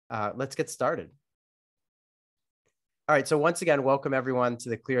Let's get started. All right, so once again, welcome everyone to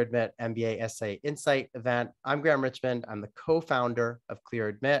the Clear Admit MBA Essay Insight event. I'm Graham Richmond. I'm the co-founder of Clear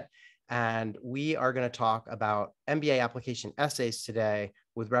Admit, and we are going to talk about MBA application essays today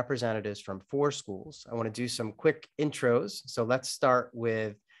with representatives from 4 schools. I want to do some quick intros. So let's start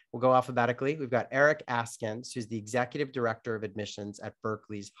with, we'll go alphabetically. We've got Eric Askins, who's the Executive Director of Admissions at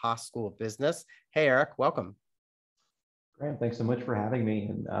Berkeley's Haas School of Business. Hey, Eric, welcome. Graham, thanks so much for having me,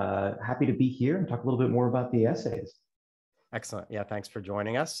 and happy to be here and talk a little bit more about the essays. Excellent. Yeah, thanks for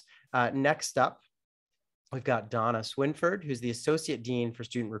joining us. Next up, we've got Donna Swinford, who's the Associate Dean for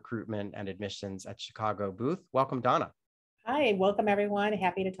Student Recruitment and Admissions at Chicago Booth. Welcome, Donna. Hi, welcome everyone.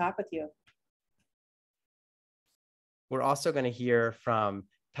 Happy to talk with you. We're also going to hear from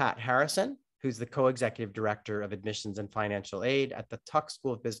Pat Harrison, who's the Co-Executive Director of Admissions and Financial Aid at the Tuck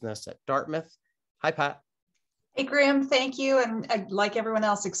School of Business at Dartmouth. Hi, Pat. Hey, Graham, thank you. And like everyone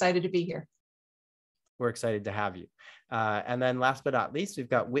else, excited to be here. We're excited to have you. And then last but not least, we've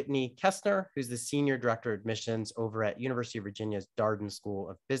got Whitney Kessner, who's the Senior Director of Admissions over at University of Virginia's Darden School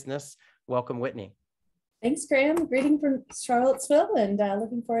of Business. Welcome, Whitney. Thanks, Graham. Greeting from Charlottesville, and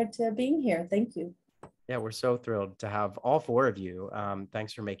looking forward to being here. Thank you. Yeah, we're so thrilled to have all 4 of you.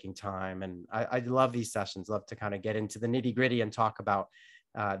 Thanks for making time. And I love these sessions, love to kind of get into the nitty gritty and talk about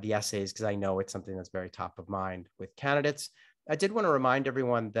the essays, because I know it's something that's very top of mind with candidates. I did want to remind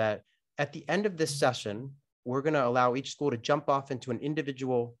everyone that at the end of this session, we're going to allow each school to jump off into an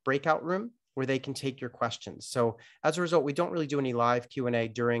individual breakout room where they can take your questions. So as a result, we don't really do any live Q&A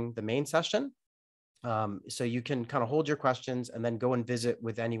during the main session. So you can kind of hold your questions and then go and visit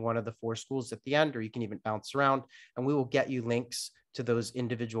with any one of the 4 schools at the end, or you can even bounce around, and we will get you links to those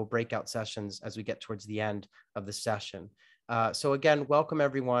individual breakout sessions as we get towards the end of the session. So again, welcome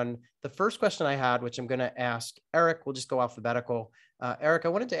everyone. The first question I had, which I'm going to ask Eric, we'll just go alphabetical. Eric, I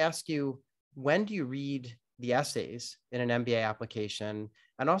wanted to ask you, when do you read the essays in an MBA application?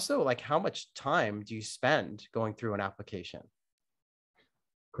 And also, like, how much time do you spend going through an application?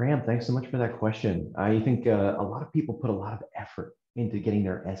 Graham, thanks so much for that question. I think a lot of people put a lot of effort into getting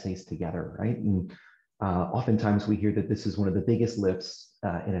their essays together, right? And oftentimes we hear that this is one of the biggest lifts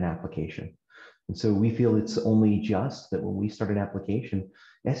in an application. And so we feel it's only just that when we start an application,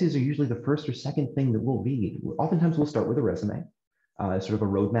 essays are usually the first or second thing that we'll read. Oftentimes we'll start with a resume, sort of a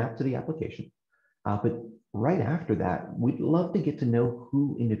roadmap to the application. But right after that, we'd love to get to know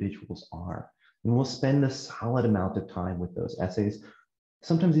who individuals are. And we'll spend a solid amount of time with those essays.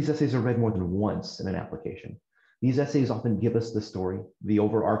 Sometimes these essays are read more than once in an application. These essays often give us the story, the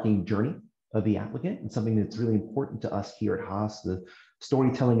overarching journey of the applicant, and something that's really important to us here at Haas, the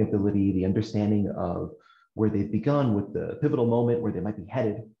storytelling ability, the understanding of where they've begun with the pivotal moment where they might be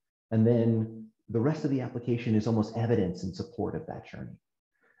headed. And then the rest of the application is almost evidence in support of that journey.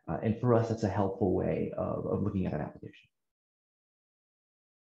 And for us, that's a helpful way of looking at an application.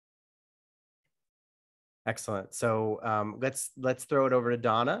 Excellent. So let's throw it over to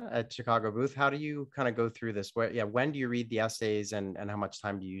Donna at Chicago Booth. How do you kind of go through this? When do you read the essays, and how much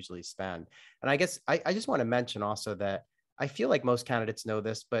time do you usually spend? And I guess I just want to mention also that I feel like most candidates know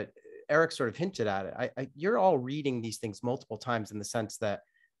this, but Eric sort of hinted at it. You're all reading these things multiple times, in the sense that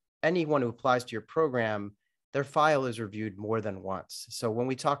anyone who applies to your program, their file is reviewed more than once. So when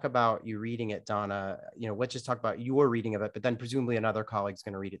we talk about you reading it, Donna, let's just talk about your reading of it, but then presumably another colleague's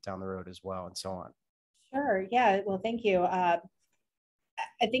going to read it down the road as well, and so on. Sure. Yeah. Well, thank you. I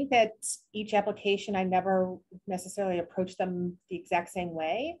think that each application, I never necessarily approach them the exact same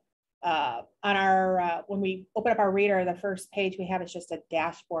way. On our, when we open up our reader, the first page we have is just a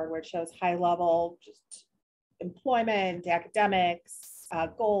dashboard where it shows high level, just employment, academics,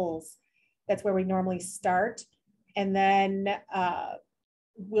 goals. That's where we normally start. And then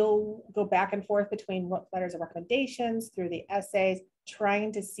we'll go back and forth between what letters of recommendations through the essays,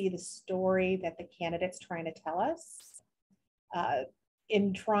 trying to see the story that the candidate's trying to tell us,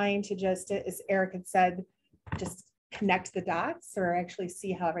 in trying to just, as Eric had said, just connect the dots or actually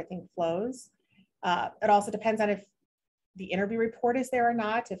see how everything flows. It also depends on if the interview report is there or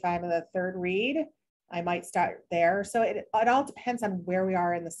not. If I'm in the 3rd read, I might start there. So it all depends on where we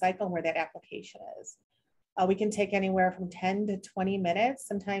are in the cycle and where that application is. We can take anywhere from 10 to 20 minutes,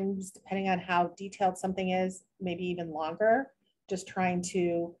 sometimes depending on how detailed something is, maybe even longer, just trying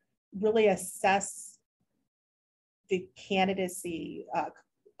to really assess the candidacy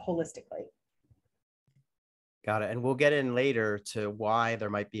holistically. Got it. And we'll get in later to why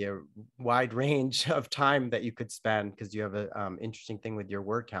there might be a wide range of time that you could spend, because you have an interesting thing with your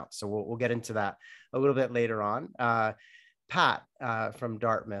word count. So we'll get into that a little bit later on. Pat from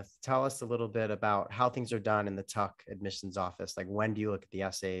Dartmouth, tell us a little bit about how things are done in the Tuck admissions office. Like, when do you look at the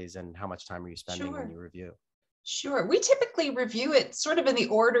essays and how much time are you spending when you review? Sure. We typically review it sort of in the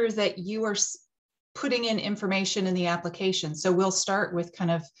order that you are putting in information in the application. So we'll start with kind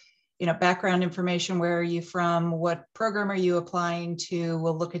of, background information. Where are you from? What program are you applying to?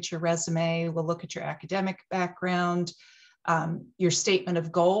 We'll look at your resume. We'll look at your academic background, your statement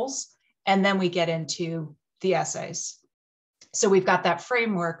of goals, and then we get into the essays. So we've got that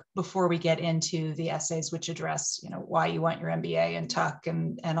framework before we get into the essays, which address, why you want your MBA and Tuck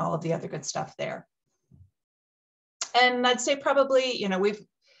and all of the other good stuff there. And I'd say probably,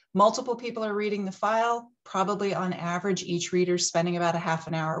 multiple people are reading the file. Probably on average, each reader's spending about a half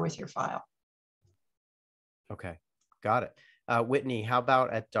an hour with your file. Okay, got it. Whitney, how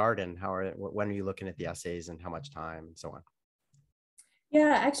about at Darden? When are you looking at the essays and how much time and so on?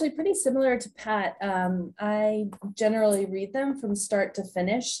 Yeah, actually pretty similar to Pat. I generally read them from start to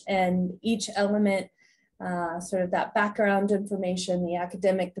finish, and each element, sort of that background information, the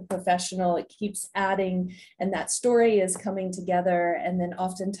academic, the professional, it keeps adding, and that story is coming together. And then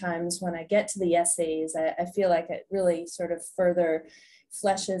oftentimes when I get to the essays, I feel like it really sort of further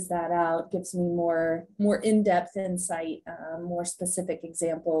fleshes that out, gives me more in-depth insight, more specific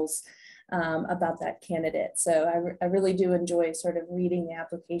examples about that candidate. So I really do enjoy sort of reading the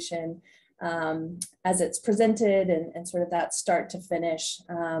application as it's presented and sort of that start to finish.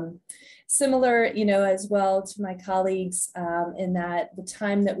 Similar, as well to my colleagues in that the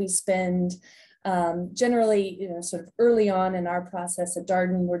time that we spend generally, sort of early on in our process at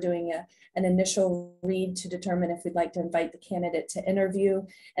Darden, we're doing an initial read to determine if we'd like to invite the candidate to interview.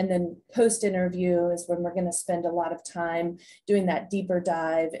 And then post-interview is when we're going to spend a lot of time doing that deeper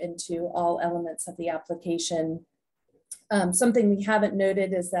dive into all elements of the application. Something we haven't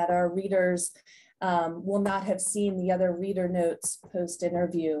noted is that our readers will not have seen the other reader notes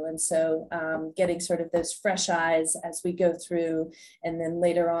post-interview. And so getting sort of those fresh eyes as we go through, and then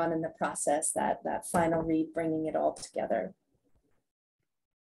later on in the process, that final read, bringing it all together.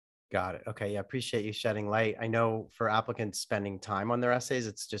 Got it. Okay. Yeah. Appreciate you shedding light. I know for applicants spending time on their essays,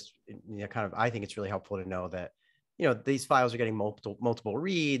 it's just, I think it's really helpful to know that, these files are getting multiple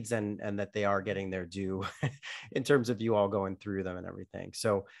reads and that they are getting their due in terms of you all going through them and everything.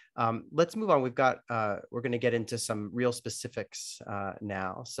 So let's move on. We're going to get into some real specifics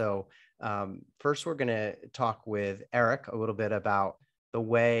now. So first, we're going to talk with Eric a little bit about the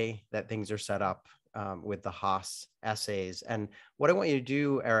way that things are set up with the Haas essays. And what I want you to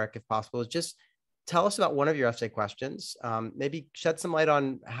do, Eric, if possible, is just tell us about one of your essay questions. Maybe shed some light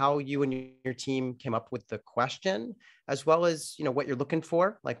on how you and your team came up with the question, as well as what you're looking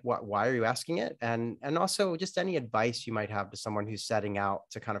for, like why are you asking it, and also just any advice you might have to someone who's setting out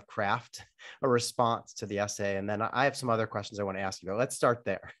to kind of craft a response to the essay. And then I have some other questions I want to ask you, but let's start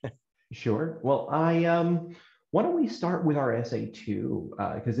there. Sure. Well, why don't we start with our essay too,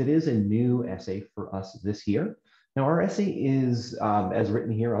 because it is a new essay for us this year. Now, our essay is, as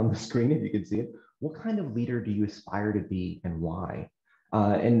written here on the screen, if you can see it, what kind of leader do you aspire to be and why?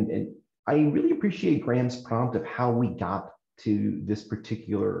 And I really appreciate Graham's prompt of how we got to this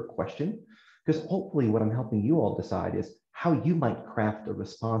particular question, because hopefully what I'm helping you all decide is how you might craft a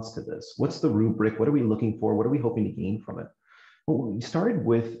response to this. What's the rubric? What are we looking for? What are we hoping to gain from it? Well, we started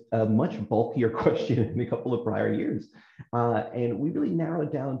with a much bulkier question in a couple of prior years, and we really narrowed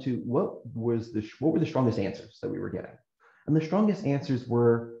it down to what were the strongest answers that we were getting. And the strongest answers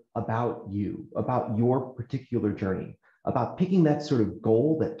were about you, about your particular journey, about picking that sort of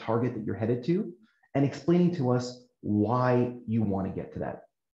goal, that target that you're headed to, and explaining to us why you want to get to that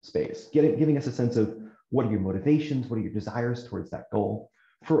space, giving us a sense of what are your motivations, what are your desires towards that goal.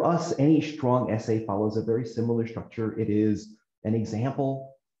 For us, any strong essay follows a very similar structure. It is an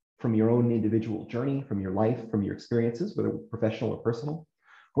example from your own individual journey, from your life, from your experiences, whether professional or personal,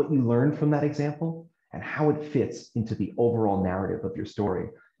 what you learned from that example, and how it fits into the overall narrative of your story.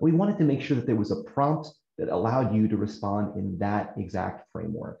 We wanted to make sure that there was a prompt that allowed you to respond in that exact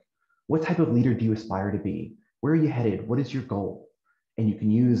framework. What type of leader do you aspire to be? Where are you headed? What is your goal? And you can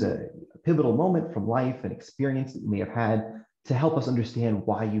use a pivotal moment from life and experience that you may have had to help us understand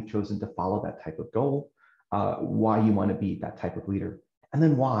why you've chosen to follow that type of goal, why you want to be that type of leader. And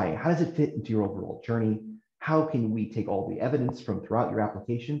then why? How does it fit into your overall journey? How can we take all the evidence from throughout your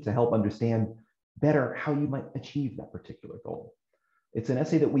application to help understand better how you might achieve that particular goal? It's an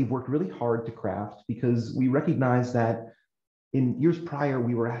essay that we've worked really hard to craft because we recognize that in years prior,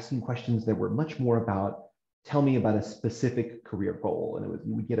 we were asking questions that were much more about, tell me about a specific career goal. And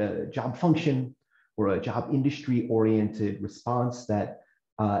you would get a job function or a job industry oriented response that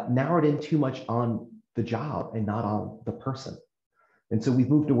narrowed in too much on the job and not on the person. And so we've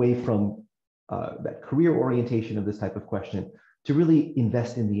moved away from that career orientation of this type of question to really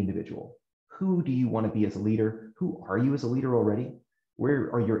invest in the individual. Who do you want to be as a leader? Who are you as a leader already?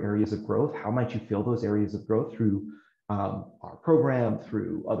 Where are your areas of growth? How might you fill those areas of growth through our program,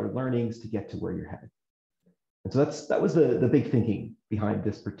 through other learnings to get to where you're headed? And so that was the big thinking behind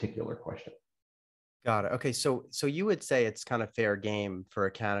this particular question. Got it. Okay, so you would say it's kind of fair game for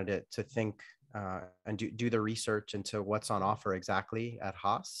a candidate to think and do the research into what's on offer exactly at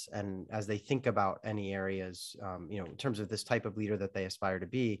Haas, and as they think about any areas, in terms of this type of leader that they aspire to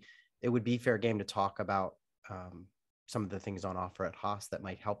be, it would be fair game to talk about some of the things on offer at Haas that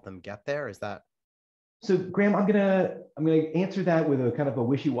might help them get there. Is that? So Graham, I'm gonna answer that with a kind of a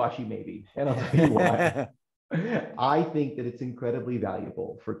wishy-washy maybe, and I'll tell you why. I think that it's incredibly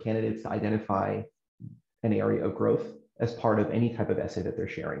valuable for candidates to identify an area of growth as part of any type of essay that they're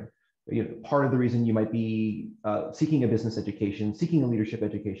sharing. Part of the reason you might be seeking a business education, seeking a leadership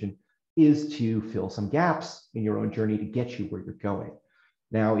education, is to fill some gaps in your own journey to get you where you're going.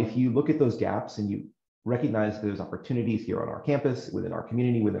 Now, if you look at those gaps and you recognize there's opportunities here on our campus, within our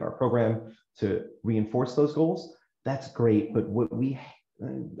community, within our program to reinforce those goals, that's great. But what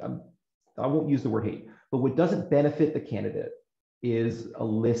I won't use the word hate, but what doesn't benefit the candidate is a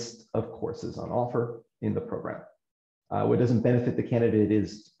list of courses on offer in the program. What doesn't benefit the candidate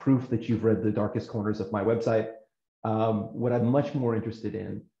is proof that you've read the darkest corners of my website. What I'm much more interested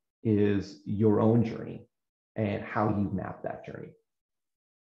in is your own journey and how you map that journey.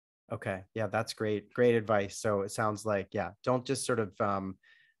 Okay. Yeah, that's great. Great advice. So it sounds like, yeah, don't just sort of,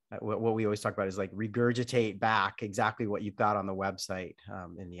 what we always talk about is like regurgitate back exactly what you've got on the website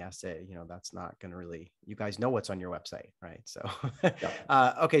in the essay. That's not going to really, you guys know what's on your website, right? So,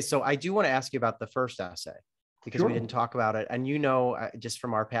 yeah. Okay. So I do want to ask you about the first essay, because Sure. we didn't talk about it. And just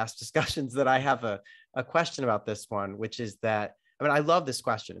from our past discussions that I have a question about this one, which is that, I love this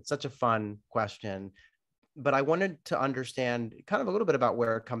question. It's such a fun question, but I wanted to understand kind of a little bit about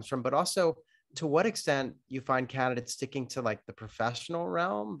where it comes from, but also to what extent you find candidates sticking to like the professional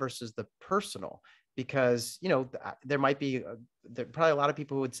realm versus the personal, because, there might be probably a lot of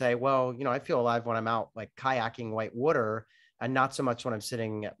people who would say, well, I feel alive when I'm out like kayaking white water and not so much when I'm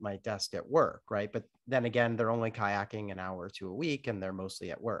sitting at my desk at work. Right. But then again, they're only kayaking an hour or two a week and they're mostly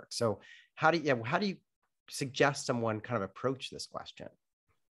at work. So how do you suggest someone kind of approach this question?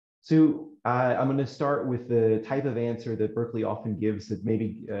 So I'm going to start with the type of answer that Berkeley often gives that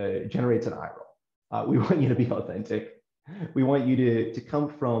maybe generates an eye roll. We want you to be authentic. We want you to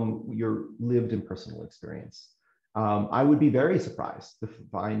come from your lived and personal experience. I would be very surprised to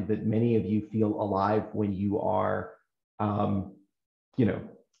find that many of you feel alive when you are,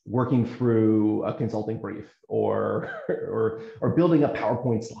 working through a consulting brief or building a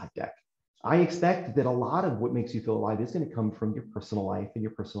PowerPoint slide deck. I expect that a lot of what makes you feel alive is going to come from your personal life and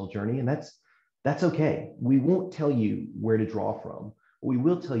your personal journey, and that's okay. We won't tell you where to draw from. What we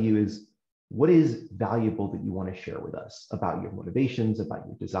will tell you is what is valuable that you want to share with us about your motivations, about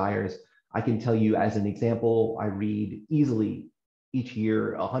your desires. I can tell you as an example, I read easily each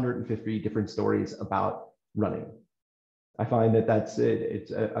year 150 different stories about running. I find that that's it.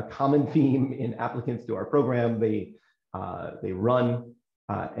 It's a common theme in applicants to our program. They run.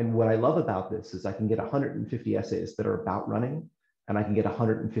 And what I love about this is I can get 150 essays that are about running, and I can get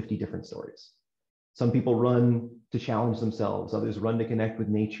 150 different stories. Some people run to challenge themselves. Others run to connect with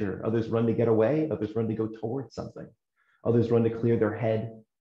nature. Others run to get away. Others run to go towards something. Others run to clear their head.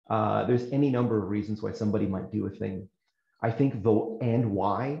 There's any number of reasons why somebody might do a thing. I think the and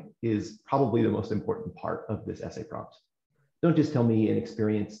why is probably the most important part of this essay prompt. Don't just tell me an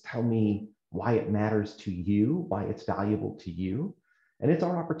experience. Tell me why it matters to you, why it's valuable to you. And it's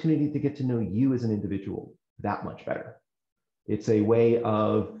our opportunity to get to know you as an individual that much better. It's a way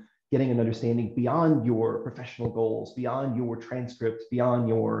of getting an understanding beyond your professional goals, beyond your transcripts, beyond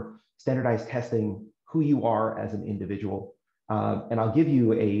your standardized testing, who you are as an individual. And I'll give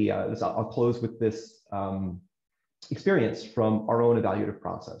you I'll close with this experience from our own evaluative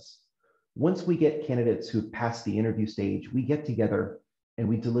process. Once we get candidates who've passed the interview stage, we get together and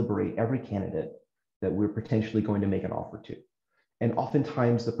we deliberate every candidate that we're potentially going to make an offer to. And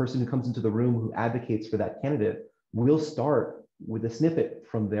oftentimes the person who comes into the room who advocates for that candidate will start with a snippet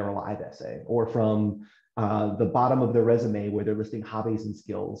from their live essay or from the bottom of their resume where they're listing hobbies and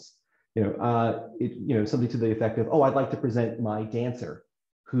skills. Something to the effect of, oh, I'd like to present my dancer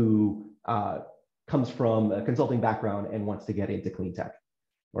who comes from a consulting background and wants to get into clean tech.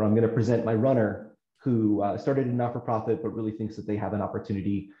 Or I'm going to present my runner who started in not-for-profit but really thinks that they have an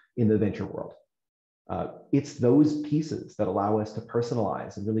opportunity in the venture world. It's those pieces that allow us to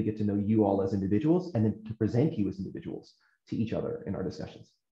personalize and really get to know you all as individuals, and then to present you as individuals to each other in our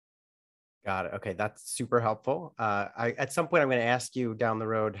discussions. Got it. Okay, that's super helpful. At some point, I'm going to ask you down the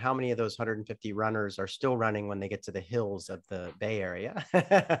road how many of those 150 runners are still running when they get to the hills of the Bay Area.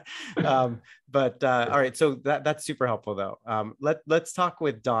 All right, so that's super helpful, though. Let's talk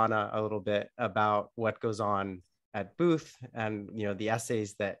with Donna a little bit about what goes on at Booth and the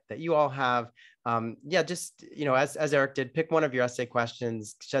essays that you all have. Just as Eric did, pick one of your essay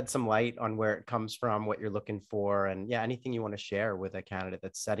questions, shed some light on where it comes from, what you're looking for, and anything you want to share with a candidate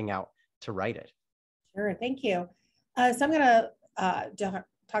that's setting out to write it. Sure, thank you. So I'm going to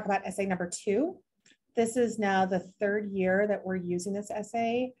talk about essay number 2. This is now the 3rd year that we're using this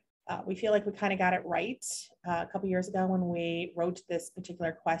essay. We feel like we kind of got it right a couple years ago when we wrote this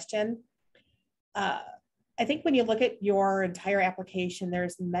particular question. I think when you look at your entire application,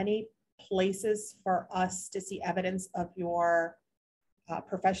 there's many places for us to see evidence of your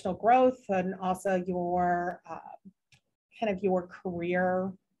professional growth and also your kind of your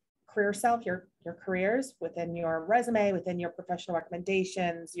career self, your careers within your resume, within your professional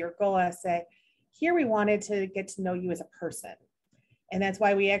recommendations, your goal essay. Here we wanted to get to know you as a person. And that's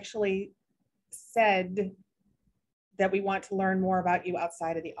why we actually said that we want to learn more about you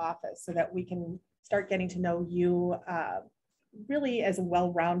outside of the office so that we can start getting to know you really as a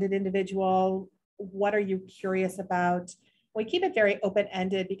well-rounded individual. What are you curious about? We keep it very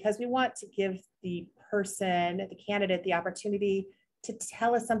open-ended because we want to give the person, the candidate, the opportunity to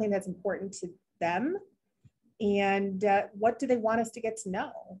tell us something that's important to them, and what do they want us to get to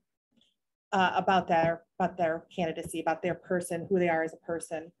know about their candidacy, about their person, who they are as a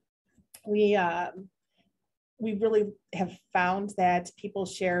person. We really have found that people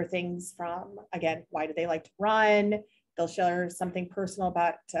share things from, again, why do they like to run? They'll share something personal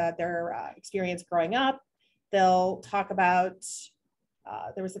about their experience growing up. They'll talk about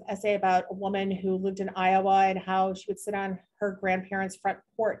there was an essay about a woman who lived in Iowa and how she would sit on her grandparents' front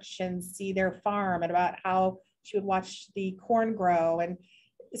porch and see their farm, and about how she would watch the corn grow. And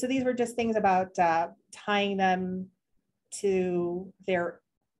so these were just things about tying them to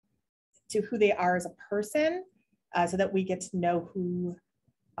who they are as a person, so that we get to know who,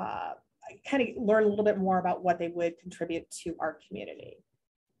 kind of learn a little bit more about what they would contribute to our community.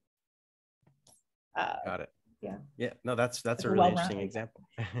 Got it. Yeah. No, that's a really interesting example.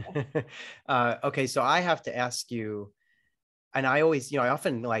 Okay, so I have to ask you, and I always, I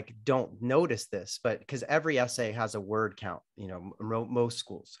often don't notice this, but because every essay has a word count, most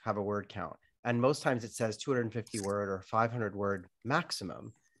schools have a word count, and most times it says 250 word or 500 word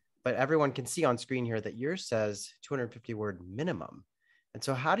maximum, but everyone can see on screen here that yours says 250 word minimum. And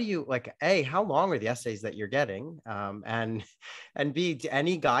so how do you, A, how long are the essays that you're getting? And B,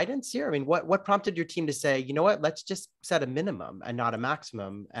 any guidance here? I mean, what prompted your team to say, you know what, let's just set a minimum and not a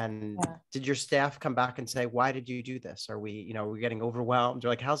maximum? And did your staff come back and say, why did you do this? Are we, we're getting overwhelmed?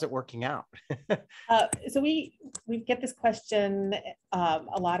 Or how's it working out? So we get this question a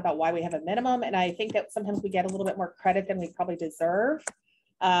lot about why we have a minimum. And I think that sometimes we get a little bit more credit than we probably deserve.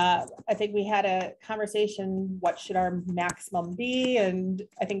 I think we had a conversation, what should our maximum be? And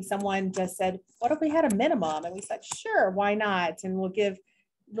I think someone just said, what if we had a minimum? And we said, sure, why not? And we'll give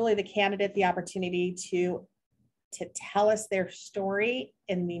really the candidate the opportunity to tell us their story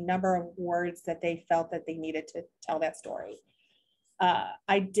in the number of words that they felt that they needed to tell that story.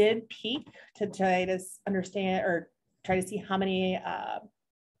 I did peek to try to understand or try to see how many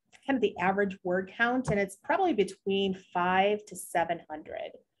kind of the average word count, and it's probably between 500 to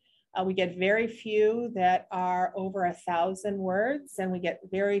 700. We get very few that are over 1,000 words, and we get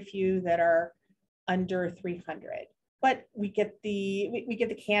very few that are under 300. But we get the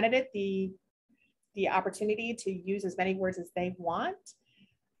candidate the opportunity to use as many words as they want.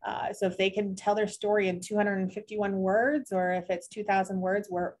 So if they can tell their story in 251 words, or if it's 2,000 words,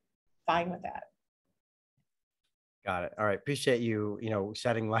 we're fine with that. Got it. All right. Appreciate you,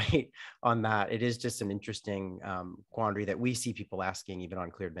 shedding light on that. It is just an interesting quandary that we see people asking even on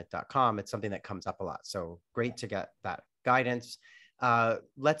clearadmit.com. It's something that comes up a lot. So great to get that guidance.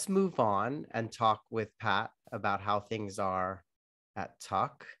 Let's move on and talk with Pat about how things are at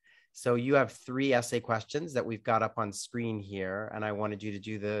Tuck. So you have 3 essay questions that we've got up on screen here. And I wanted you to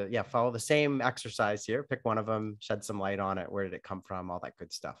do follow the same exercise here. Pick one of them, shed some light on it. Where did it come from? All that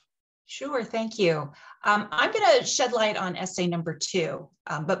good stuff. Sure, thank you. I'm going to shed light on essay number 2.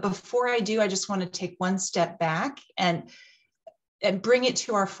 But before I do, I just want to take one step back and bring it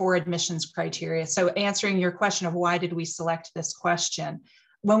to our 4 admissions criteria. So answering your question of why did we select this question?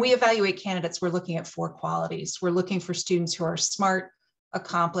 When we evaluate candidates, we're looking at 4 qualities. We're looking for students who are smart,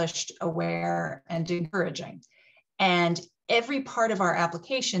 accomplished, aware, and encouraging. And every part of our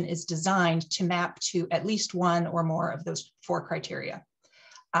application is designed to map to at least one or more of those 4 criteria.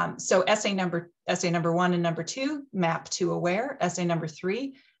 So essay number 1 and number 2 map to aware. Essay number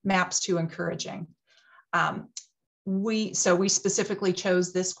 3 maps to encouraging. We specifically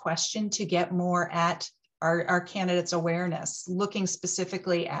chose this question to get more at our candidates' awareness, looking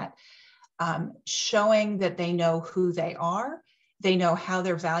specifically at showing that they know who they are, they know how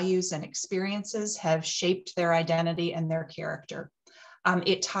their values and experiences have shaped their identity and their character.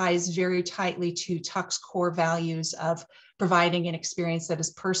 It ties very tightly to Tuck's core values of providing an experience that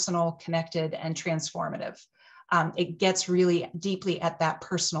is personal, connected, and transformative. It gets really deeply at that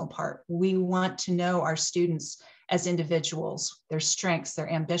personal part. We want to know our students as individuals, their strengths,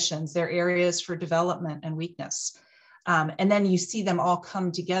 their ambitions, their areas for development and weakness. And then you see them all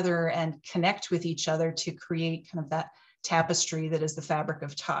come together and connect with each other to create kind of that tapestry that is the fabric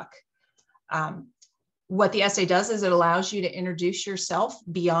of Tuck. What the essay does is it allows you to introduce yourself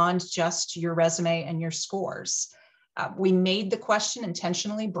beyond just your resume and your scores. We made the question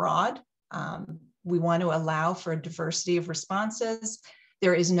intentionally broad. We want to allow for a diversity of responses.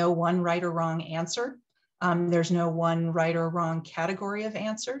 There is no one right or wrong answer. There's no one right or wrong category of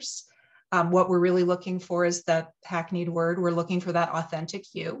answers. What we're really looking for is that hackneyed word. We're looking for that authentic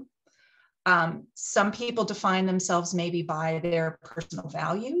you. Some people define themselves maybe by their personal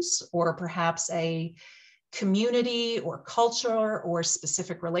values, or perhaps a community or culture or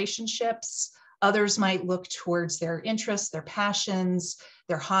specific relationships. Others might look towards their interests, their passions,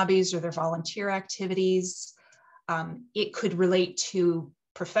 their hobbies, or their volunteer activities. It could relate to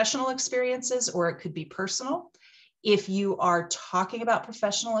professional experiences, or it could be personal. If you are talking about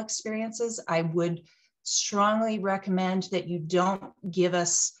professional experiences, I would strongly recommend that you don't give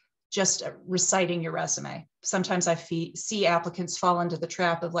us just reciting your resume. Sometimes I see applicants fall into the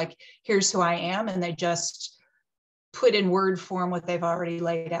trap of like, here's who I am, and they just put in word form what they've already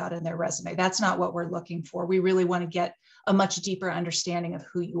laid out in their resume. That's not what we're looking for. We really want to get a much deeper understanding of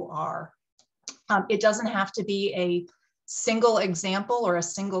who you are. It doesn't have to be a single example or a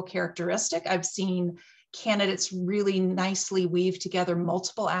single characteristic. I've seen candidates really nicely weave together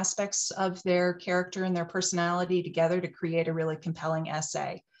multiple aspects of their character and their personality together to create a really compelling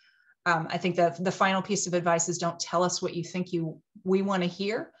essay. I think that the final piece of advice is don't tell us what you think we want to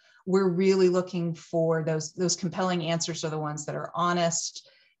hear. We're really looking for those compelling answers are the ones that are honest,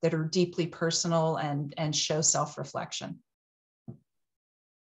 that are deeply personal, and show self-reflection.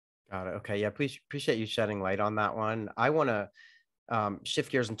 Got it. Okay. Yeah. Please appreciate you shedding light on that one. I want to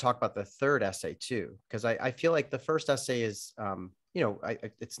shift gears and talk about the third essay too, because I feel like the first essay is,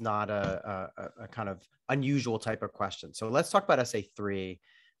 it's not a kind of unusual type of question. So let's talk about essay 3.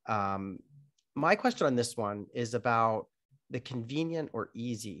 My question on this one is about the convenient or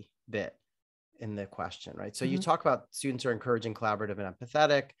easy bit in the question, right? So you talk about students are encouraging, collaborative, and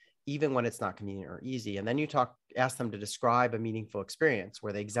empathetic, even when it's not convenient or easy. And then you ask them to describe a meaningful experience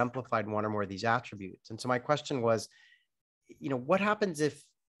where they exemplified one or more of these attributes. And so my question was, what happens if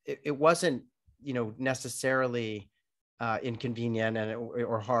it wasn't, necessarily inconvenient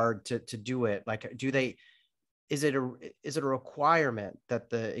or hard to do it? Like, is it a requirement that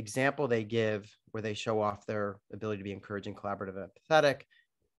the example they give where they show off their ability to be encouraging, collaborative, and empathetic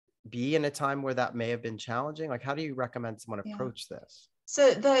be in a time where that may have been challenging? Like, how do you recommend someone approach this?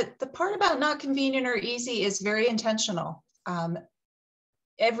 So the part about not convenient or easy is very intentional.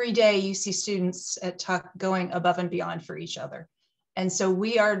 Every day you see students at Tuck going above and beyond for each other. And so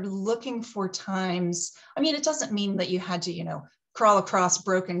we are looking for times, it doesn't mean that you had to, crawl across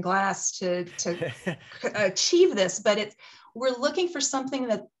broken glass to achieve this, but we're looking for something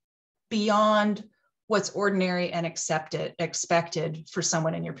that beyond what's ordinary and expected for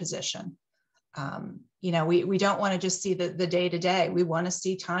someone in your position. We don't want to just see the day-to-day. We want to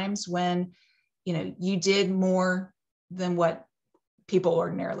see times when, you did more than what people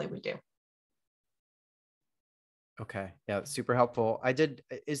ordinarily would do. Okay. Yeah. Super helpful.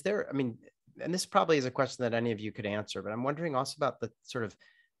 And this probably is a question that any of you could answer, but I'm wondering also about the sort of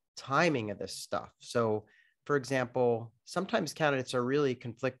timing of this stuff. So for example, sometimes candidates are really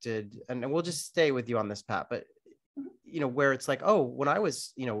conflicted, and we'll just stay with you on this, Pat, but where it's like, oh, when I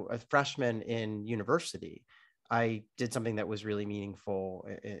was, a freshman in university, I did something that was really meaningful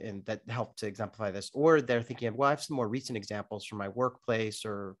and that helped to exemplify this. Or they're thinking of, well, I have some more recent examples from my workplace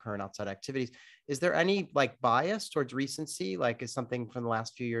or current outside activities. Is there any bias towards recency? Like, is something from the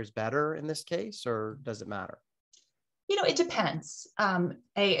last few years better in this case, or does it matter? It depends. I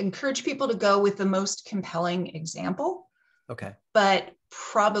encourage people to go with the most compelling example. Okay. But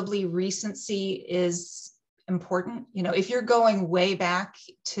probably recency is important. You know, if you're going way back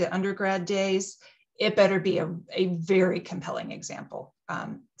to undergrad days, it better be a very compelling example.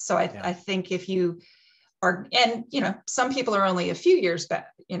 So I think if you are, and, you know, some people are only a few years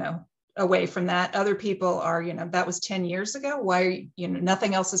back, you know, away from that. Other people are, you know, that was 10 years ago. Why, you know,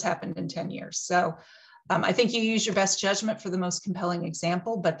 nothing else has happened in 10 years. So I think you use your best judgment for the most compelling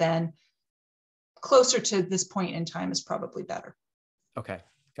example, but then closer to this point in time is probably better. Okay,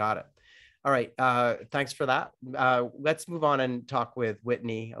 got it. All right, thanks for that. Let's move on and talk with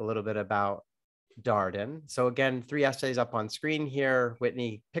Whitney a little bit about Darden. So again, 3 essays up on screen here.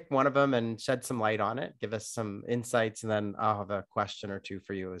 Whitney, pick one of them and shed some light on it. Give us some insights, and then I'll have a question or two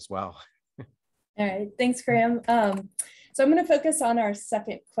for you as well. All right, thanks, Graham. So I'm going to focus on our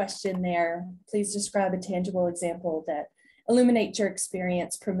second question there. Please describe a tangible example that illuminates your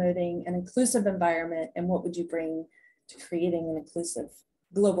experience promoting an inclusive environment, and what would you bring to creating an inclusive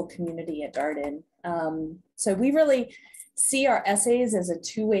global community at Darden. So we really see our essays as a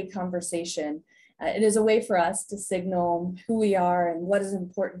two-way conversation. It is a way for us to signal who we are and what is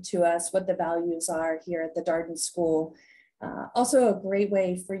important to us, what the values are here at the Darden School. Also a great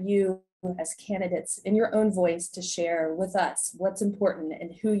way for you as candidates in your own voice to share with us what's important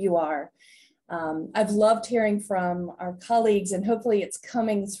and who you are. I've loved hearing from our colleagues, and hopefully it's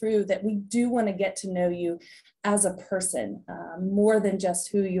coming through that we do want to get to know you as a person, more than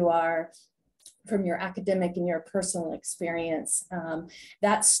just who you are from your academic and your personal experience.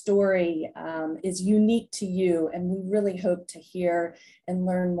 That story is unique to you, and we really hope to hear and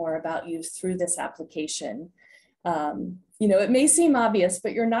learn more about you through this application. You know, it may seem obvious,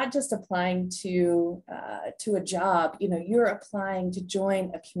 but you're not just applying to a job. You know, you're applying to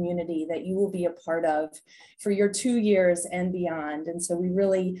join a community that you will be a part of for your 2 years and beyond. And so we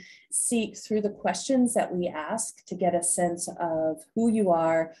really seek through the questions that we ask to get a sense of who you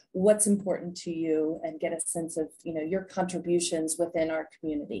are, what's important to you, and get a sense of, you know, your contributions within our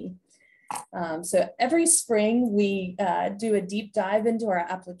community. So every spring we do a deep dive into our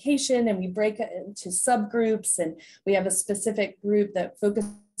application, and we break it into subgroups, and we have a specific group that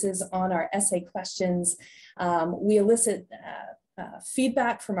focuses on our essay questions. We elicit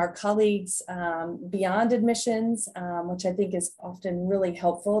feedback from our colleagues beyond admissions, which I think is often really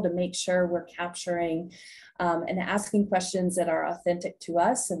helpful to make sure we're capturing and asking questions that are authentic to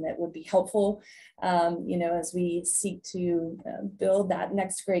us and that would be helpful, you know, as we seek to build that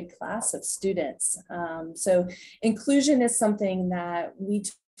next great class of students. So inclusion is something that we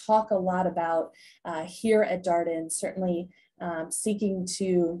talk a lot about here at Darden, certainly seeking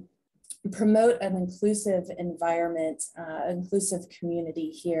to promote an inclusive environment, inclusive community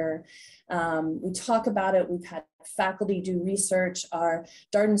here. We talk about it. We've had faculty do research. Our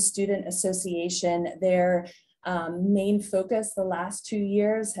Darden Student Association, their main focus the last 2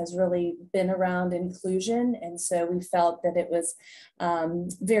 years has really been around inclusion. And so we felt that it was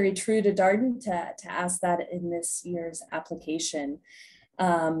very true to Darden to ask that in this year's application.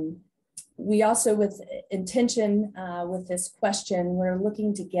 We also, with intention with this question, we're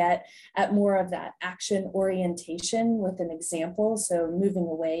looking to get at more of that action orientation with an example. So moving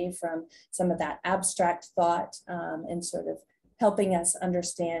away from some of that abstract thought and sort of helping us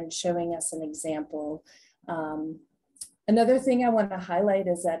understand, showing us an example. Another thing I want to highlight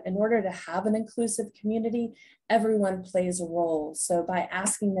is that in order to have an inclusive community, everyone plays a role. So by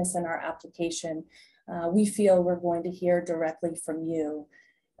asking this in our application, we feel we're going to hear directly from you.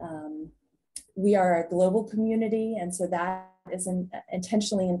 We are a global community, and so that is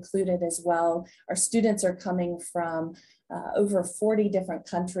intentionally included as well. Our students are coming from over 40 different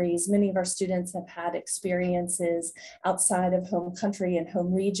countries. Many of our students have had experiences outside of home country and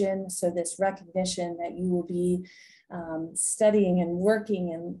home region. So this recognition that you will be studying and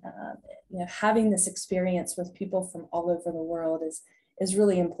working and you know, having this experience with people from all over the world is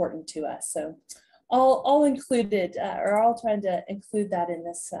really important to us. So all included, or all trying to include that in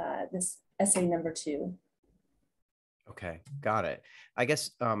this this essay number 2. Okay, got it. I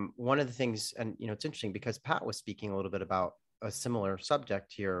guess one of the things, and you know, it's interesting because Pat was speaking a little bit about a similar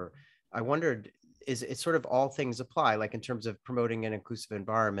subject here. I wondered, is it sort of all things apply, like in terms of promoting an inclusive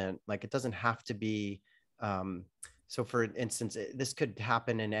environment? Like it doesn't have to be. So, for instance, this could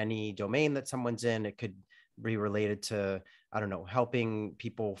happen in any domain that someone's in. It could be related to, I don't know, helping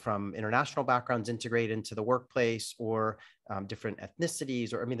people from international backgrounds integrate into the workplace, or different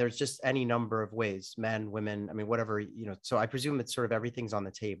ethnicities, or I mean, there's just any number of ways, men, women, I mean, whatever, you know, so I presume it's sort of everything's on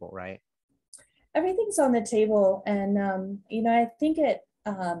the table, right? Everything's on the table. And, you know, I think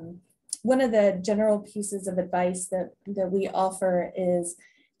one of the general pieces of advice that we offer is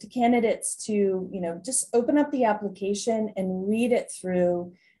to candidates to, you know, just open up the application and read it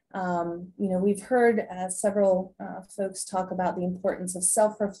through We've heard several folks talk about the importance of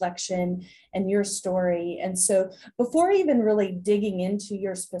self-reflection and your story. And so before even really digging into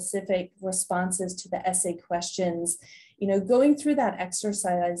your specific responses to the essay questions, going through that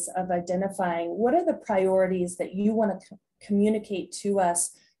exercise of identifying what are the priorities that you want to communicate to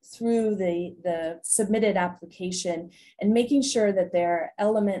us through the submitted application, and making sure that there are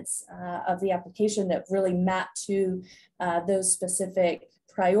elements of the application that really map to those specific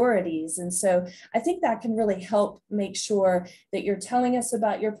priorities. And so I think that can really help make sure that you're telling us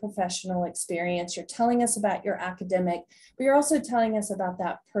about your professional experience, you're telling us about your academic, but you're also telling us about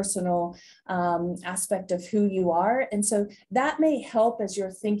that personal aspect of who you are. And so that may help as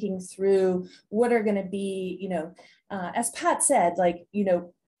you're thinking through what are going to be, as Pat said,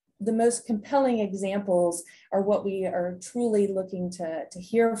 the most compelling examples are what we are truly looking to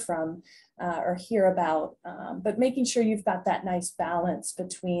hear from or hear about, but making sure you've got that nice balance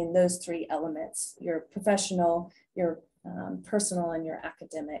between those three elements: your professional, your personal, and your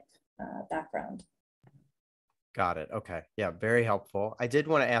academic background. Got it. Okay. Yeah, very helpful. I did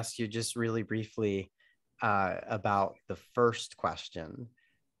want to ask you just really briefly about the first question.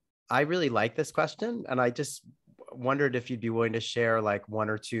 I really like this question, and I just wondered if you'd be willing to share like one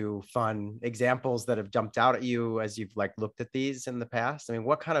or two fun examples that have jumped out at you as you've looked at these in the past. I mean,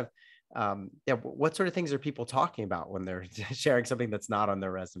 what kind of what sort of things are people talking about when they're sharing something that's not on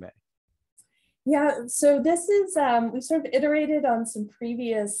their resume? Yeah, so this is, we sort of iterated on some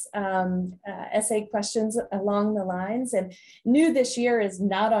previous essay questions along the lines, and new this year is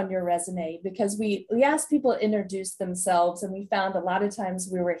not on your resume, because we asked people to introduce themselves, and we found a lot of times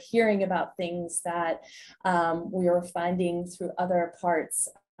we were hearing about things that we were finding through other parts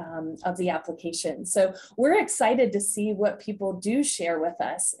of the application. So we're excited to see what people do share with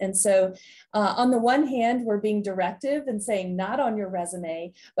us. And so on the one hand, we're being directive and saying not on your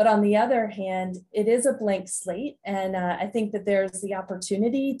resume, but on the other hand, it is a blank slate. And I think that there's the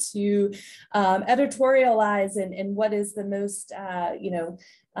opportunity to editorialize in what is the most,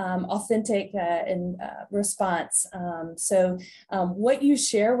 authentic response. So what you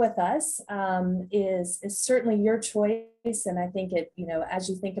share with us is certainly your choice. And I think it, as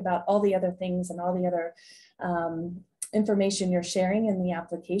you think about all the other things and all the other information you're sharing in the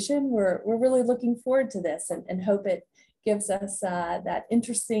application, we're really looking forward to this and hope it gives us that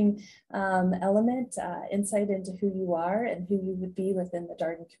interesting element, insight into who you are and who you would be within the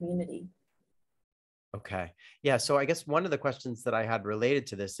Darden community. Okay. Yeah. So I guess one of the questions that I had related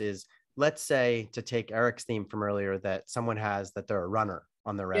to this is, let's say, to take Eric's theme from earlier, that someone has that they're a runner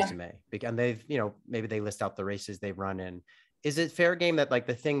on their resume, and they've, maybe they list out the races they've run in. Is it fair game that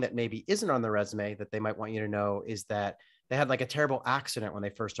the thing that maybe isn't on their resume that they might want you to know is that they had a terrible accident when they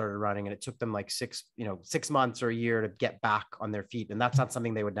first started running, and it took them 6 months or a year to get back on their feet. And that's not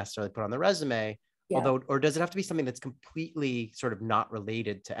something they would necessarily put on their resume. Yeah. Although, or does it have to be something that's completely sort of not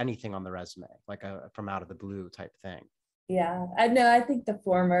related to anything on the resume, like a from out of the blue type thing? Yeah, I think the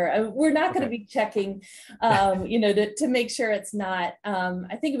former. We're not going to be checking, to make sure it's not.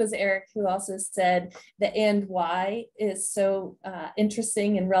 I think it was Eric who also said the and why is so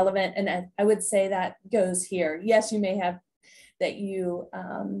interesting and relevant. And I would say that goes here. Yes, you may have that you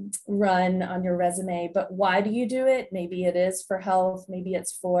run on your resume, but why do you do it? Maybe it is for health, maybe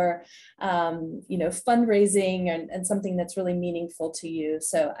it's for, fundraising and something that's really meaningful to you.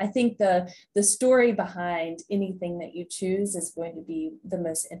 So I think the story behind anything that you choose is going to be the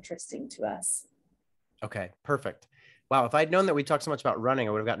most interesting to us. Okay, perfect. Wow, if I'd known that we talked so much about running,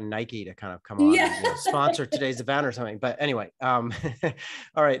 I would have gotten Nike to kind of come on and sponsor today's event or something. But anyway, all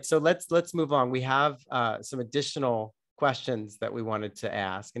right, so let's move on. We have some additional questions that we wanted to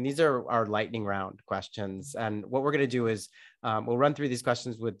ask, and these are our lightning round questions. And what we're going to do is we'll run through these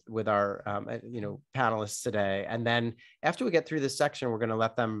questions with our panelists today, and then after we get through this section, we're going to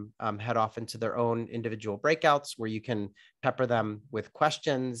let them head off into their own individual breakouts where you can pepper them with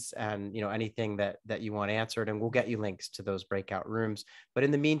questions and anything that you want answered, and we'll get you links to those breakout rooms. But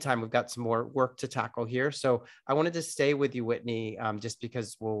in the meantime, we've got some more work to tackle here. So I wanted to stay with you, Whitney, just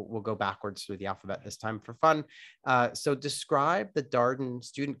because we'll go backwards through the alphabet this time for fun. So describe the Darden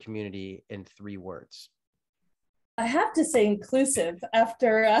student community in 3 words. I have to say inclusive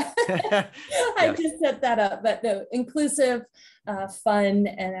after I just set that up, but no, inclusive, fun,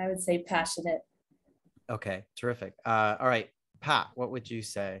 and I would say passionate. Okay, terrific. All right, Pat, what would you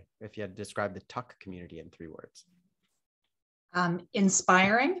say if you had to describe the Tuck community in 3 words?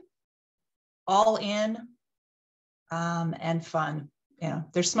 Inspiring, all in, and fun.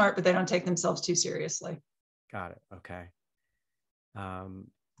 They're smart, but they don't take themselves too seriously. Got it. Okay.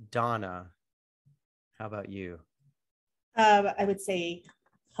 Donna, how about you? I would say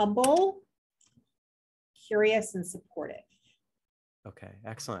humble, curious, and supportive. Okay,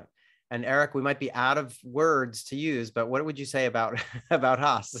 excellent. And Eric, we might be out of words to use, but what would you say about about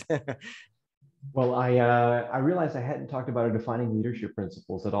Haas? Well, I realized I hadn't talked about our defining leadership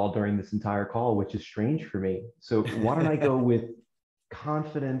principles at all during this entire call, which is strange for me. So why don't I go with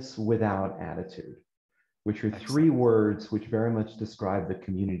confidence without attitude, which are three words which very much describe the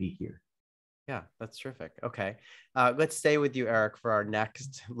community here. Yeah, that's terrific. Okay, let's stay with you, Eric, for our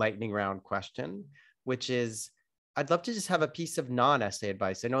next lightning round question, which is, I'd love to just have a piece of non-essay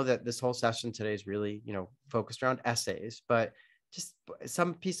advice. I know that this whole session today is really, focused around essays, but just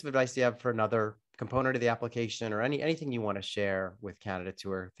some piece of advice you have for another component of the application, or anything you want to share with candidates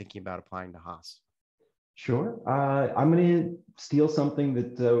who are thinking about applying to Haas. Sure. I'm going to steal something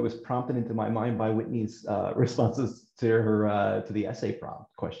that was prompted into my mind by Whitney's responses to her to the essay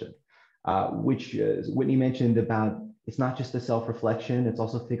prompt question, which Whitney mentioned about it's not just a self-reflection, it's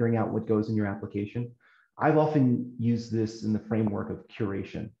also figuring out what goes in your application. I've often used this in the framework of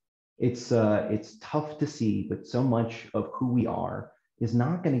curation. It's tough to see, but so much of who we are is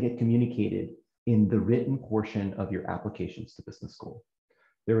not going to get communicated in the written portion of your applications to business school.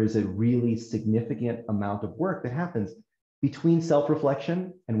 There is a really significant amount of work that happens between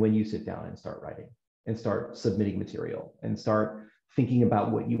self-reflection and when you sit down and start writing and start submitting material and start thinking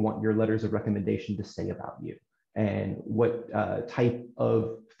about what you want your letters of recommendation to say about you and what type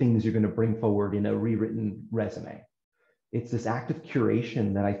of things you're going to bring forward in a rewritten resume. It's this act of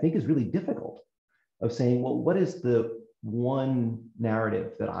curation that I think is really difficult, of saying, well, what is the one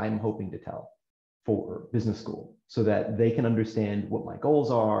narrative that I'm hoping to tell for business school so that they can understand what my goals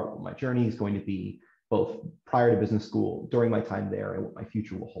are, what my journey is going to be, both prior to business school, during my time there, and what my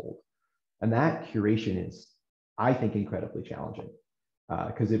future will hold. And that curation is, I think, incredibly challenging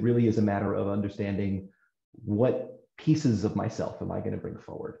because it really is a matter of understanding what pieces of myself am I going to bring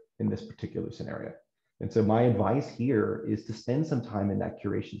forward in this particular scenario. And so my advice here is to spend some time in that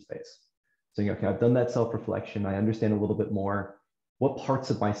curation space, saying, okay, I've done that self-reflection. I understand a little bit more. What parts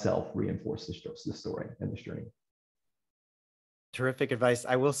of myself reinforce this story and this journey? Terrific advice.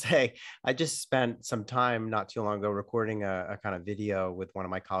 I will say, I just spent some time not too long ago recording a kind of video with one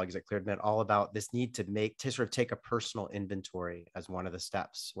of my colleagues at ClearMed all about this need to sort of take a personal inventory as one of the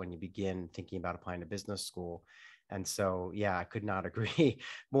steps when you begin thinking about applying to business school. And so, yeah, I could not agree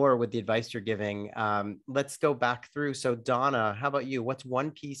more with the advice you're giving. Let's go back through. So Donna, how about you? What's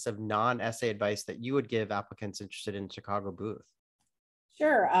one piece of non-essay advice that you would give applicants interested in Chicago Booth?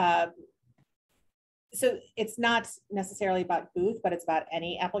 Sure. So it's not necessarily about Booth, but it's about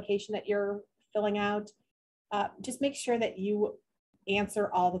any application that you're filling out. Just make sure that you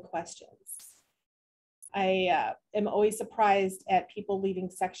answer all the questions. I am always surprised at people leaving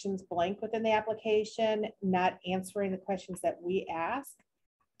sections blank within the application, not answering the questions that we ask.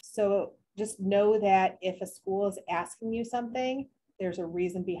 So just know that if a school is asking you something, there's a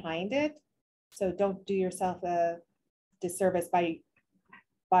reason behind it. So don't do yourself a disservice by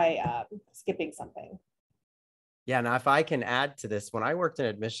skipping something. Yeah, now if I can add to this, when I worked in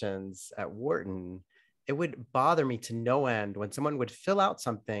admissions at Wharton, it would bother me to no end when someone would fill out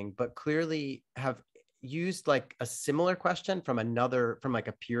something, but clearly have used like a similar question from like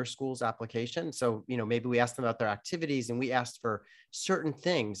a peer school's application. So, maybe we asked them about their activities and we asked for certain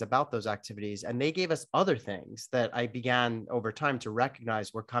things about those activities, and they gave us other things that I began over time to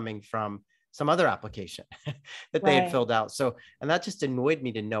recognize were coming from some other application that they had filled out. So, and that just annoyed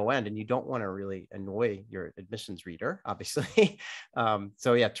me to no end. And you don't want to really annoy your admissions reader, obviously.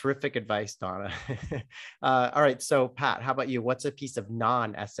 So yeah, terrific advice, Donna. All right. So Pat, how about you? What's a piece of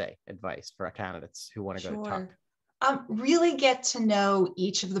non-essay advice for our candidates who want to go to Tuck? Really get to know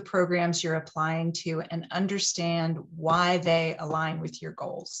each of the programs you're applying to and understand why they align with your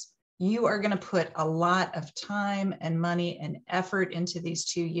goals. You are going to put a lot of time and money and effort into these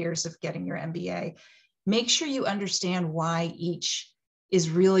 2 years of getting your MBA. Make sure you understand why each is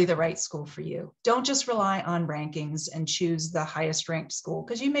really the right school for you. Don't just rely on rankings and choose the highest ranked school,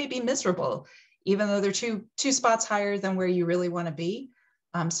 because you may be miserable, even though they're two spots higher than where you really want to be.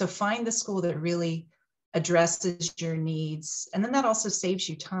 So find the school that really addresses your needs. And then that also saves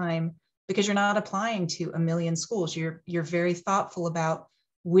you time, because you're not applying to a million schools. You're very thoughtful about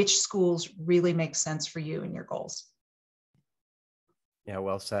which schools really make sense for you and your goals. Yeah,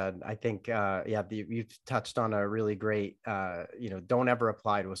 well said. I think, you've touched on a really great, don't ever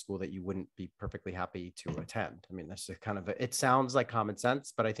apply to a school that you wouldn't be perfectly happy to attend. I mean, that's just kind of, it sounds like common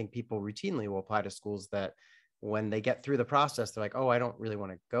sense, but I think people routinely will apply to schools that when they get through the process, they're like, oh, I don't really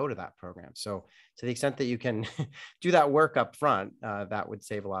want to go to that program. So to the extent that you can do that work up front, that would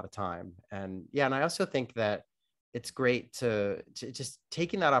save a lot of time. And yeah, and I also think that it's great to just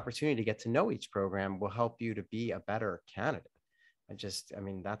taking that opportunity to get to know each program will help you to be a better candidate. I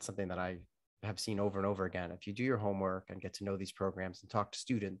mean, that's something that I have seen over and over again. If you do your homework and get to know these programs and talk to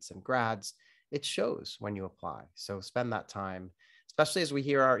students and grads, it shows when you apply. So spend that time, especially as we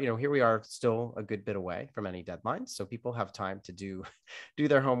here we are still a good bit away from any deadlines. So people have time to do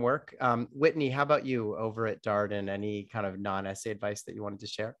their homework. Whitney, how about you over at Darden? Any kind of non-essay advice that you wanted to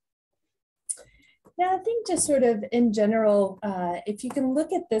share? Yeah, I think just sort of in general, if you can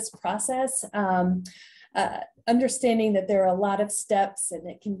look at this process, understanding that there are a lot of steps and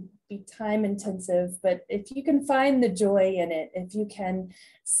it can be time intensive, but if you can find the joy in it, if you can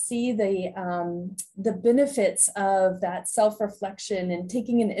see the benefits of that self-reflection and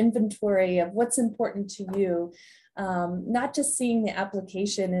taking an inventory of what's important to you, not just seeing the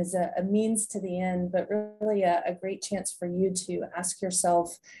application as a means to the end, but really a great chance for you to ask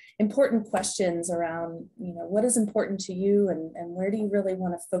yourself important questions around, what is important to you and where do you really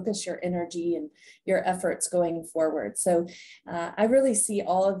want to focus your energy and your efforts going forward. So I really see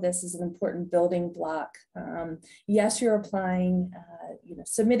all of this as an important building block. Yes, you're applying,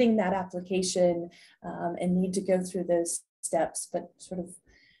 submitting that application and need to go through those steps, but sort of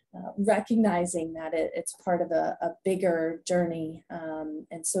recognizing that it's part of a bigger journey,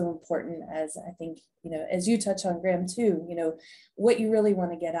 and so important, as I think, as you touch on, Graham, too, what you really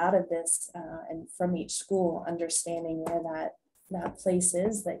want to get out of this, and from each school, understanding where that place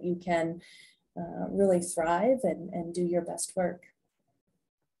is that you can really thrive and do your best work.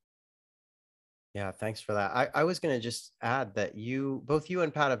 Yeah, thanks for that. I was going to just add that both you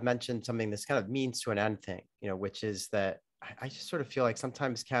and Pat have mentioned something that's kind of means to an end thing, which is that I just sort of feel like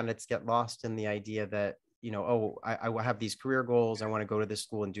sometimes candidates get lost in the idea that, I have these career goals. I want to go to this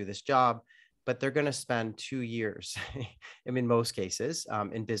school and do this job, but they're going to spend 2 years, in most cases,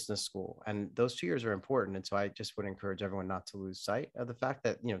 in business school. And those 2 years are important. And so I just would encourage everyone not to lose sight of the fact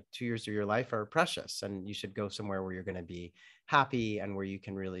that, 2 years of your life are precious, and you should go somewhere where you're going to be happy and where you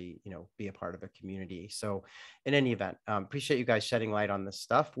can really, be a part of a community. So in any event, appreciate you guys shedding light on this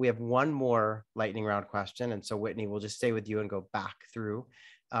stuff. We have one more lightning round question. And so Whitney, we'll just stay with you and go back through.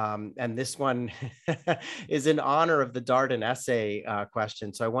 And this one is in honor of the Darden essay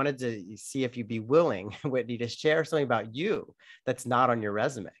question. So I wanted to see if you'd be willing, Whitney, to share something about you that's not on your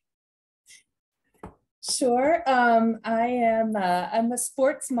resume. Sure. I'm a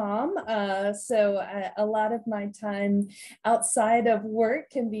sports mom. So a lot of my time outside of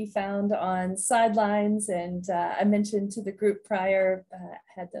work can be found on sidelines. And I mentioned to the group prior,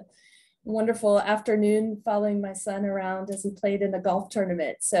 had the wonderful afternoon following my son around as he played in a golf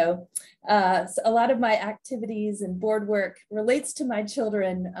tournament. So a lot of my activities and board work relates to my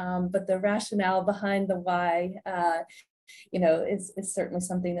children, but the rationale behind the why, is certainly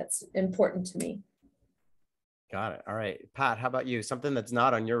something that's important to me. Got it. All right. Pat, how about you? Something that's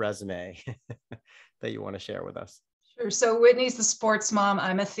not on your resume that you want to share with us? Sure. So Whitney's the sports mom.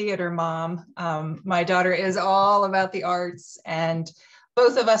 I'm a theater mom. My daughter is all about the arts, and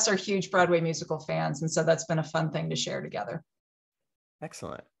both of us are huge Broadway musical fans. And so that's been a fun thing to share together.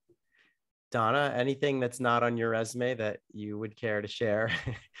 Excellent. Donna, anything that's not on your resume that you would care to share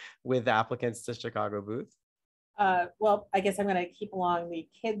with applicants to Chicago Booth? Well, I guess I'm going to keep along the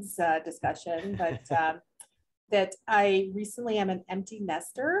kids discussion, but that I recently am an empty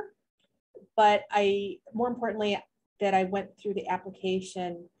nester, but more importantly, that I went through the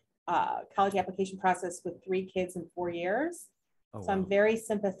college application process with 3 kids in 4 years. Oh, so wow. I'm very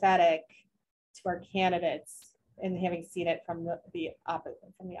sympathetic to our candidates and having seen it from the other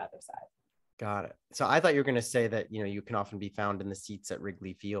side. Got it. So I thought you were going to say that, you can often be found in the seats at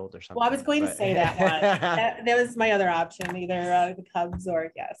Wrigley Field or something. Well, I was going to say that one. that was my other option, either the Cubs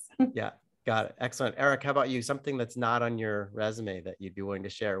or yes. Yeah, got it. Excellent. Eric, how about you? Something that's not on your resume that you'd be willing to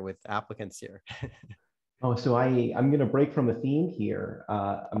share with applicants here? Oh, so I'm going to break from the theme here.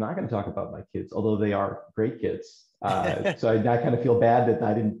 I'm not going to talk about my kids, although they are great kids. So I kind of feel bad that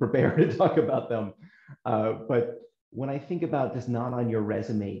I didn't prepare to talk about them. But when I think about this not on your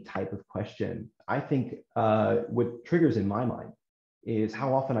resume type of question, I think what triggers in my mind is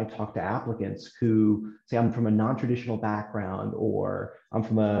how often I talk to applicants who say, I'm from a non-traditional background, or I'm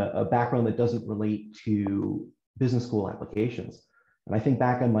from a background that doesn't relate to business school applications. And I think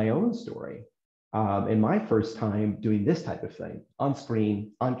back on my own story. And my first time doing this type of thing on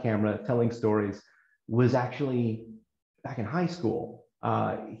screen, on camera, telling stories was actually back in high school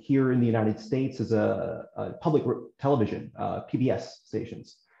here in the United States as a public television, PBS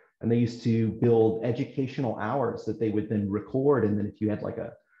stations. And they used to build educational hours that they would then record. And then if you had like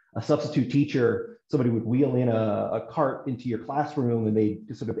a substitute teacher, somebody would wheel in a cart into your classroom and they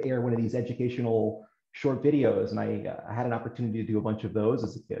sort of air one of these educational short videos, and I had an opportunity to do a bunch of those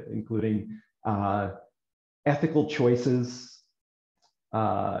as a kid, including ethical choices,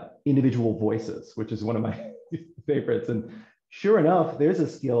 individual voices, which is one of my favorites. And sure enough, there's a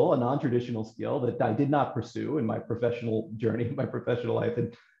skill, a non-traditional skill that I did not pursue in my professional journey, my professional life.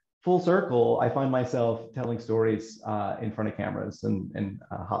 And full circle, I find myself telling stories in front of cameras and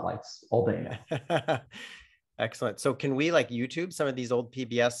hot lights all day now. Excellent. So can we like YouTube some of these old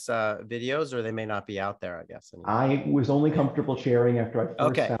PBS videos, or they may not be out there, I guess? Anymore? I was only comfortable sharing after I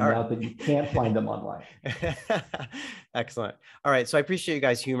first found out that you can't find them online. Excellent. All right. So I appreciate you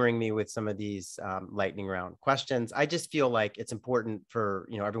guys humoring me with some of these lightning round questions. I just feel like it's important for,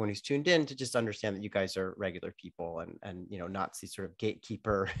 everyone who's tuned in to just understand that you guys are regular people and not these sort of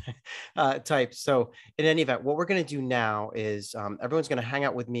gatekeeper types. So in any event, what we're going to do now is everyone's going to hang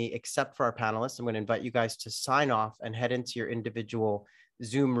out with me except for our panelists. I'm going to invite you guys to sign off and head into your individual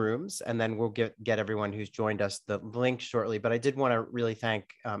Zoom rooms, and then we'll get everyone who's joined us the link shortly. But I did want to really thank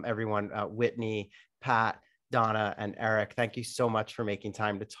everyone, Whitney, Pat, Donna, and Eric. Thank you so much for making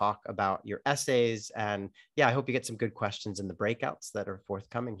time to talk about your essays. And yeah, I hope you get some good questions in the breakouts that are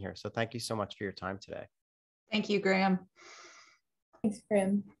forthcoming here. So thank you so much for your time today. Thank you, Graham. Thanks,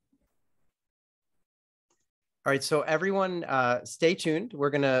 Graham. All right, so everyone stay tuned.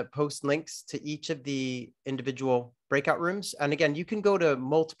 We're going to post links to each of the individual breakout rooms. And again, you can go to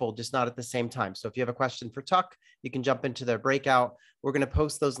multiple, just not at the same time. So if you have a question for Tuck, you can jump into their breakout. We're going to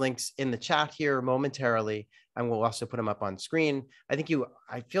post those links in the chat here momentarily, and we'll also put them up on screen. I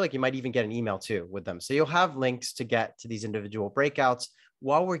feel like you might even get an email too with them. So you'll have links to get to these individual breakouts.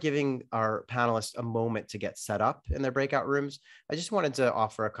 While we're giving our panelists a moment to get set up in their breakout rooms, I just wanted to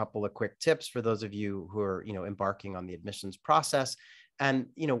offer a couple of quick tips for those of you who are, embarking on the admissions process. And,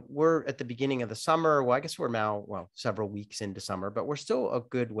 we're at the beginning of the summer. Well, I guess we're now, several weeks into summer, but we're still a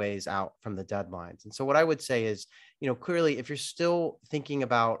good ways out from the deadlines. And so what I would say is, clearly, if you're still thinking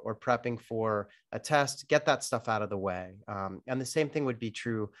about or prepping for a test, get that stuff out of the way. And the same thing would be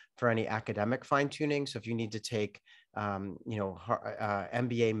true for any academic fine tuning. So if you need to take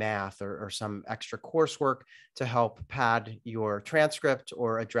MBA math or some extra coursework to help pad your transcript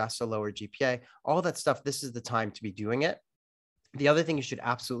or address a lower GPA, all that stuff, this is the time to be doing it. The other thing you should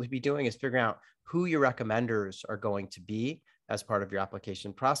absolutely be doing is figuring out who your recommenders are going to be as part of your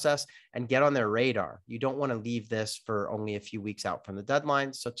application process and get on their radar. You don't want to leave this for only a few weeks out from the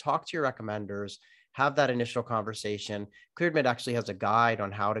deadline. So talk to your recommenders, have that initial conversation. ClearAdmit actually has a guide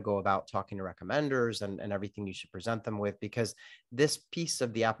on how to go about talking to recommenders and everything you should present them with, because this piece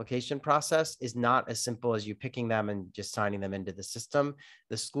of the application process is not as simple as you picking them and just signing them into the system.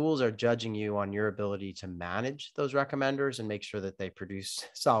 The schools are judging you on your ability to manage those recommenders and make sure that they produce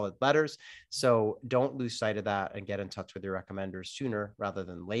solid letters. So don't lose sight of that and get in touch with your recommenders sooner rather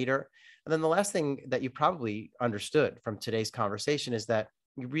than later. And then the last thing that you probably understood from today's conversation is that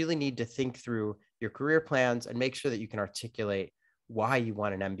you really need to think through your career plans and make sure that you can articulate why you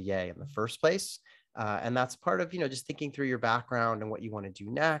want an MBA in the first place. And that's part of, just thinking through your background and what you want to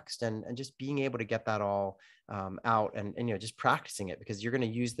do next, and just being able to get that all out and just practicing it, because you're going to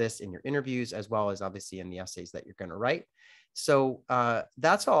use this in your interviews as well as obviously in the essays that you're going to write. So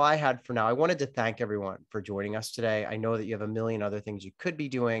that's all I had for now. I wanted to thank everyone for joining us today. I know that you have a million other things you could be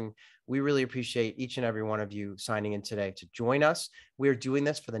doing. We really appreciate each and every one of you signing in today to join us. We're doing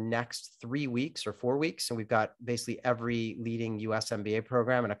this for the next 3 weeks or 4 weeks. And we've got basically every leading US MBA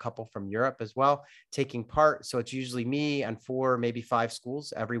program and a couple from Europe as well taking part. So it's usually me and 4, maybe 5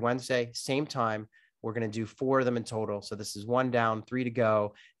 schools every Wednesday, same time. We're going to do 4 of them in total. So this is 1 down, 3 to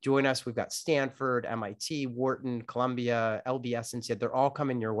go. Join us. We've got Stanford, MIT, Wharton, Columbia, LBS, and they're all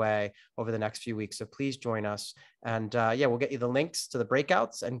coming your way over the next few weeks. So please join us. And we'll get you the links to the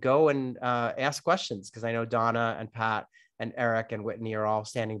breakouts and go and ask questions, because I know Donna and Pat and Eric and Whitney are all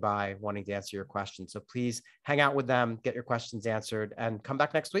standing by wanting to answer your questions. So please hang out with them, get your questions answered, and come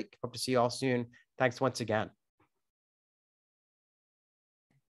back next week. Hope to see you all soon. Thanks once again.